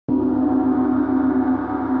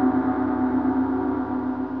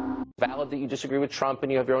valid that you disagree with Trump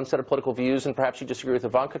and you have your own set of political views and perhaps you disagree with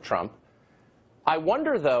Ivanka Trump. I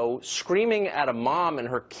wonder, though, screaming at a mom and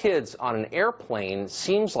her kids on an airplane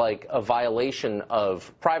seems like a violation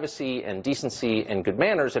of privacy and decency and good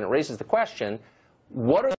manners, and it raises the question,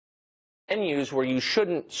 what are the venues where you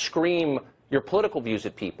shouldn't scream your political views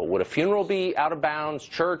at people? Would a funeral be out of bounds,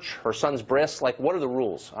 church, her son's bris? Like, what are the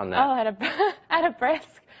rules on that? Oh, at a bris?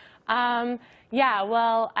 Yeah,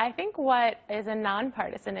 well, I think what is a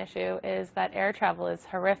nonpartisan issue is that air travel is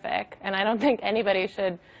horrific, and I don't think anybody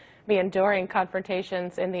should be enduring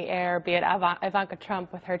confrontations in the air, be it Ivanka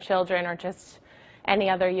Trump with her children or just any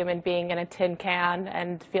other human being in a tin can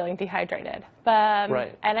and feeling dehydrated.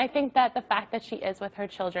 Right. And I think that the fact that she is with her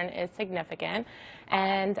children is significant.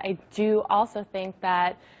 And I do also think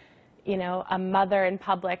that, you know, a mother in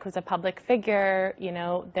public who's a public figure, you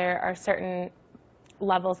know, there are certain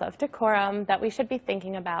levels of decorum that we should be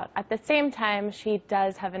thinking about. At the same time, she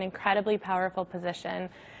does have an incredibly powerful position.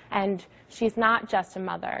 And she's not just a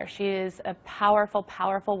mother. She is a powerful,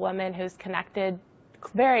 powerful woman who's connected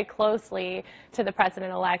very closely to the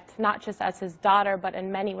president-elect, not just as his daughter, but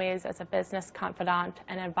in many ways as a business confidant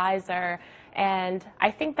and advisor. And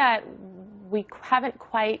I think that we haven't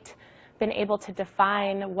quite been able to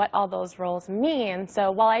define what all those roles mean.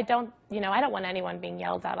 So while I don't, you know, I don't want anyone being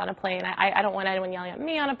yelled at on a plane. I don't want anyone yelling at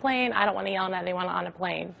me on a plane. I don't want to yell at anyone on a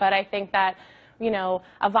plane. But I think that, you know,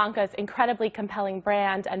 Ivanka's incredibly compelling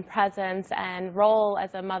brand and presence and role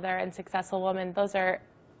as a mother and successful woman, those are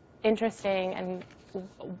interesting and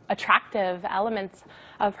attractive elements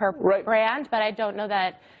of her brand, but I don't know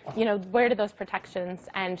that, you know, where do those protections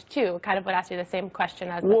end to? Kind of would ask you the same question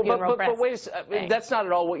as the funeral but wait, that's not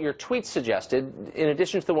at all what your tweet suggested. In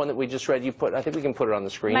addition to the one that we just read, you put, I think we can put it on the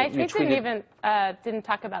screen. My tweet didn't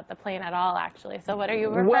talk about the plane at all, actually. So what are you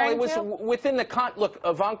referring to? Well, it was within the look,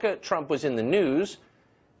 Ivanka Trump was in the news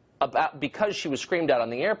because she was screamed at on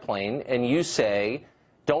the airplane, and you say,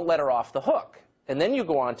 don't let her off the hook. And then you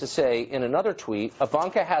go on to say in another tweet,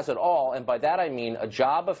 Ivanka has it all, and by that I mean a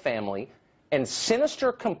job, a family, and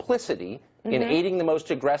sinister complicity in aiding the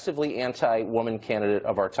most aggressively anti-woman candidate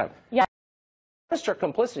of our time. Yeah. Sinister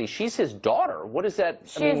complicity. She's his daughter. What is that?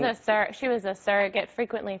 She was a surrogate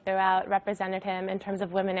frequently throughout, represented him in terms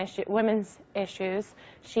of women's issues.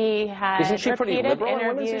 She had Isn't she pretty repeated liberal on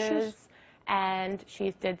women's interviews, issues? and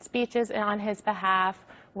she did speeches on his behalf,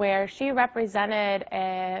 where she represented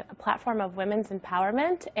a platform of women's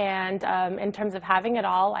empowerment, and in terms of having it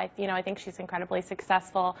all, I think she's an incredibly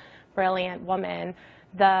successful, brilliant woman.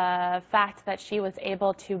 The fact that she was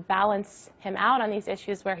able to balance him out on these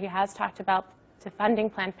issues where he has talked about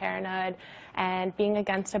defunding Planned Parenthood and being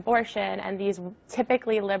against abortion and these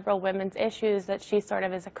typically liberal women's issues that she sort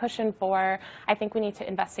of is a cushion for, I think we need to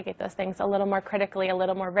investigate those things a little more critically, a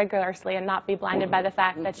little more rigorously, and not be blinded by the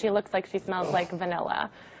fact that she looks like she smells like vanilla.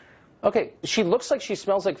 Okay, she looks like she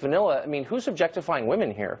smells like vanilla. I mean, who's objectifying women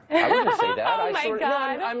here? I wouldn't say that. Oh my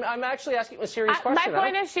God. No, I'm actually asking a serious question. My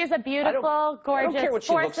point is she's a beautiful, gorgeous I don't care what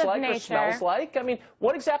she looks like or smells like. I mean,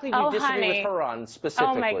 what exactly do you disagree with her on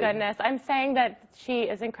specifically? Oh my goodness. I'm saying that she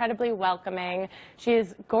is incredibly welcoming.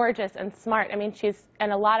 She's gorgeous and smart. I mean, she's, in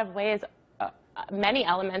a lot of ways, many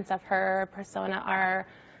elements of her persona are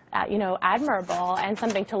you know, admirable and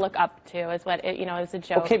something to look up to is what, you know, is a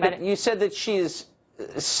joke. Okay, but you said that she has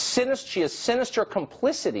sinister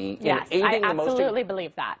complicity in aiding the most... Yes, I absolutely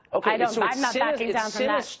believe that. Okay, I'm not backing down from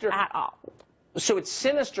that at all. So it's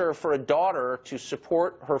sinister for a daughter to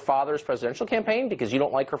support her father's presidential campaign because you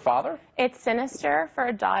don't like her father? It's sinister for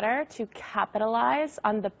a daughter to capitalize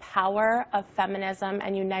on the power of feminism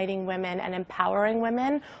and uniting women and empowering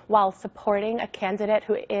women while supporting a candidate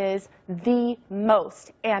who is the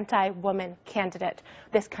most anti-woman candidate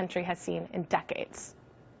this country has seen in decades.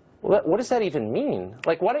 What does that even mean?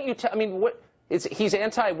 Like, why don't you tell? I mean,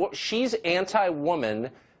 she's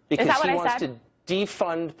anti-woman because he wants to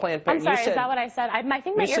defund Planned Parenthood. I'm sorry, is that what I said? I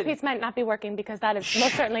think my earpiece might not be working because that is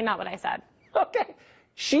most certainly not what I said. Okay.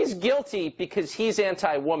 She's guilty because he's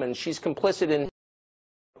anti-woman. She's complicit in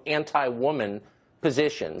anti-woman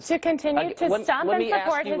positions. To continue to stump and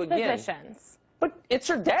support his positions. But it's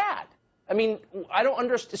her dad. I mean, I don't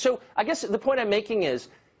understand. So I guess the point I'm making is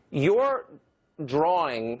you're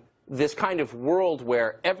drawing this kind of world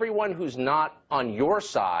where everyone who's not on your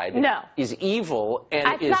side is evil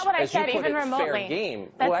and is, not what I as said, you put even it, remotely. fair game.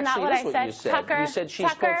 That's well, not actually, what it I is what said. you said. Tucker, you said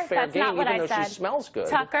she's called fair game even though she smells good.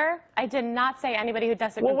 Tucker, I did not say anybody who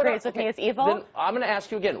disagrees with me is evil. Then I'm going to ask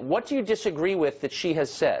you again. What do you disagree with that she has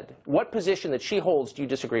said? What position that she holds do you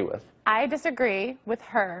disagree with? I disagree with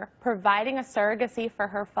her providing a surrogacy for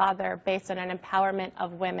her father based on an empowerment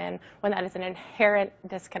of women when that is an inherent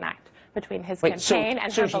disconnect between his campaign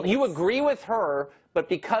and her beliefs. You agree with her, but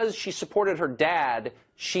because she supported her dad,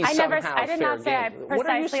 she's somehow fair game. I did not say I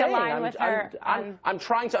precisely align with her. I'm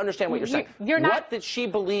trying to understand what you're saying. What that she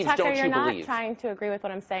believes, Tucker, don't you believe? you're not trying to agree with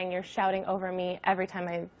what I'm saying. You're shouting over me every time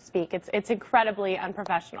I speak. It's incredibly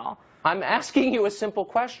unprofessional. I'm asking you a simple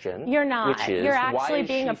question. You're not. Which is, you're actually why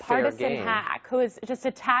being a partisan hack who is just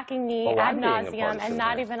attacking me ad nauseum and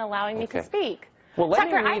not even allowing me to speak. Well,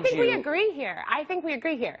 Tucker, I think we agree here. I think we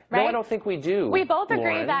agree here, right? No, I don't think we do. We both agree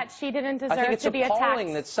Lauren. that she didn't deserve to be attacked. I think it's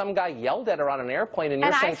appalling that some guy yelled at her on an airplane and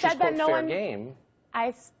you're saying she's fair game.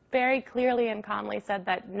 I very clearly and calmly said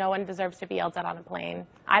that no one deserves to be yelled at on a plane.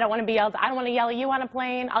 I don't want to be yelled. I don't want to yell at you on a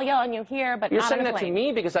plane. I'll yell at you here, but not on a plane. You're saying that to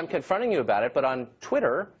me because I'm confronting you about it, but on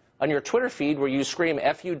Twitter, on your Twitter feed where you scream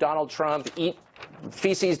 "F you, Donald Trump," "Eat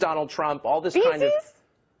feces, Donald Trump," all this kind of...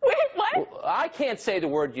 Wait, what? Well, I can't say the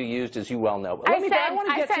word you used, as you well know. But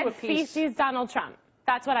I said feces, Donald Trump.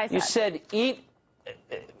 That's what I said. You said eat,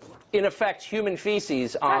 in effect, human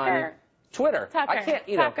feces on Twitter. Tucker,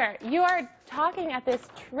 Tucker, you are talking at this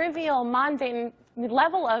trivial, mundane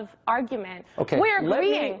level of argument. Okay. We're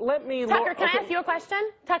agreeing. Tucker, can I ask you a question?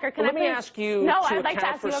 Tucker, can I please? Let me ask you to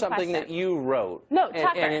account for something that you wrote. No,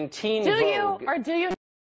 Tucker. And in Teen do Vogue. you or do you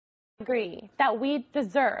agree that we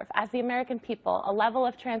deserve, as the American people, a level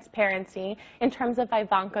of transparency in terms of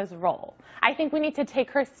Ivanka's role? I think we need to take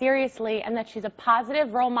her seriously and that she's a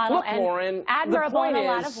positive role model and Lauren, admirable in a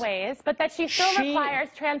lot of ways, but that she still requires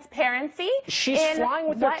transparency. She's flying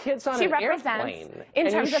with her kids on an airplane. In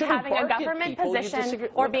terms of having a government position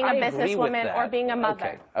or being a businesswoman or being a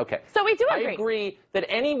mother. Okay. So we do agree. I agree that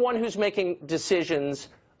anyone who's making decisions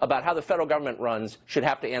about how the federal government runs should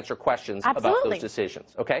have to answer questions about those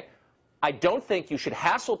decisions. Okay? I don't think you should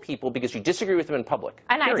hassle people because you disagree with them in public.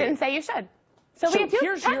 And I didn't say you should. So we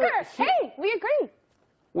do. Tucker, hey, we agree.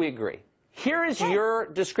 We agree. Here is your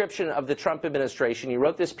description of the Trump administration. You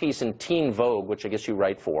wrote this piece in Teen Vogue, which I guess you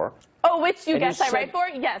write for. Oh, which you guess I write for?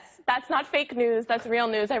 Yes. That's not fake news. That's real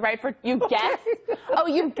news. I write for, you guess? Oh,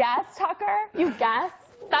 you guess, Tucker? You guess?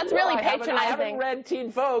 That's really patronizing. I haven't read Teen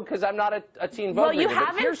Vogue because I'm not a Teen Vogue reader. Well, you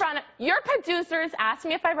have in front of your producers asked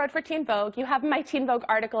me if I wrote for Teen Vogue. You have my Teen Vogue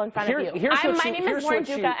article in front of you. My name is Lauren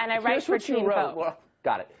Duca, and I write for Teen Vogue. Well,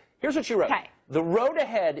 got it. Here's what you wrote. Okay. The road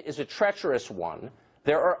ahead is a treacherous one.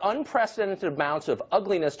 There are unprecedented amounts of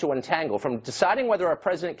ugliness to untangle, from deciding whether our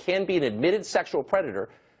president can be an admitted sexual predator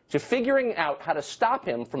to figuring out how to stop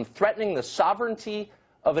him from threatening the sovereignty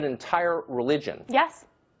of an entire religion. Yes.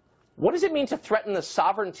 What does it mean to threaten the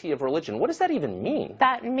sovereignty of religion? What does that even mean?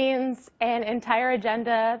 That means an entire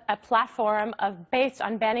agenda, a platform based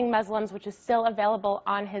on banning Muslims, which is still available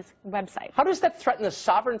on his website. How does that threaten the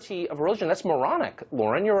sovereignty of religion? That's moronic,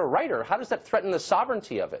 Lauren. You're a writer. How does that threaten the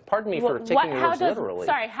sovereignty of it? Pardon me for taking your words literally.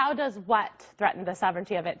 Sorry, how does what threaten the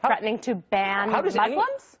sovereignty of it? Threatening to ban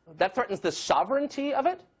Muslims? That threatens the sovereignty of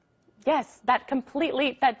it? Yes, that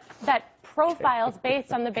completely, that profiles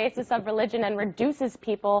based on the basis of religion and reduces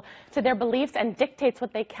people to their beliefs and dictates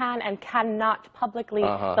what they can and cannot publicly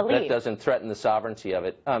believe. That doesn't threaten the sovereignty of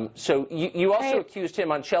it. So you also accused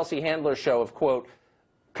him on Chelsea Handler's show of, quote,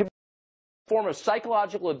 a form of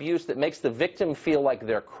psychological abuse that makes the victim feel like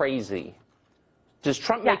they're crazy. Does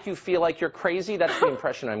Trump make you feel like you're crazy? That's the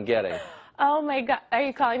impression I'm getting. Oh, my God. Are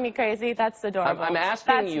you calling me crazy? That's adorable. I'm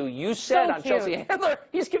asking you. You said on Chelsea Handler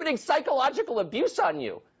he's committing psychological abuse on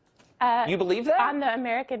you. You believe that? On the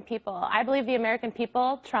American people. I believe the American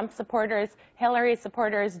people, Trump supporters, Hillary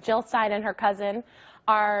supporters, Jill Stein and her cousin,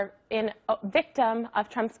 are a victim of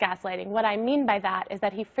Trump's gaslighting. What I mean by that is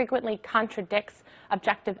that he frequently contradicts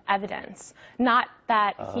objective evidence, not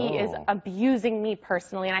that he is abusing me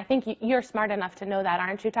personally. And I think you're smart enough to know that,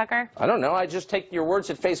 aren't you, Tucker? I don't know. I just take your words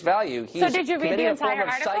at face value. He's so did you read the entire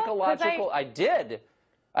article? I did.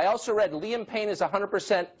 I also read Liam Payne is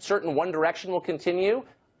 100% certain One Direction will continue.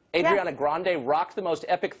 Adriana Grande rocked the most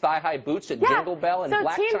epic thigh-high boots at Jingle Bell, and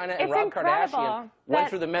Blac Chyna and Rob Kardashian went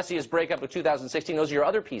through the messiest breakup of 2016. Those are your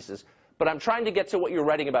other pieces. But I'm trying to get to what you're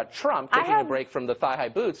writing about Trump taking a break from the thigh-high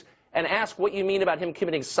boots and ask what you mean about him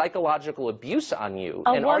committing psychological abuse on you.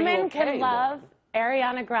 A woman can love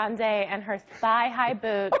Ariana Grande and her thigh-high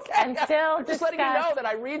boots and still discuss just letting you know that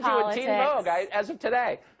I read you in Teen Vogue as of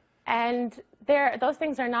today. And those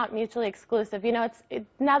things are not mutually exclusive. You know,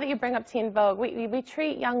 now that you bring up Teen Vogue, we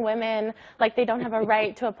treat young women like they don't have a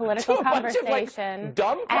right to a political conversation.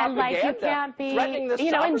 Dumb and like you can't be,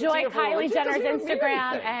 enjoy Kylie Jenner's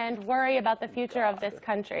Instagram and worry about the future of this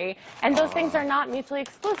country. And those things are not mutually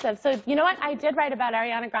exclusive. So you know what? I did write about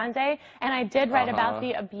Ariana Grande, and I did write about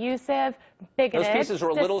the abusive, bigoted, those pieces were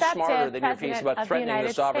a little smarter than your piece about threatening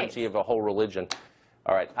the sovereignty of a whole religion.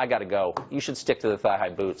 All right, I got to go. You should stick to the thigh-high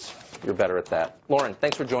boots. You're better at that. Lauren,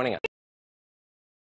 thanks for joining us.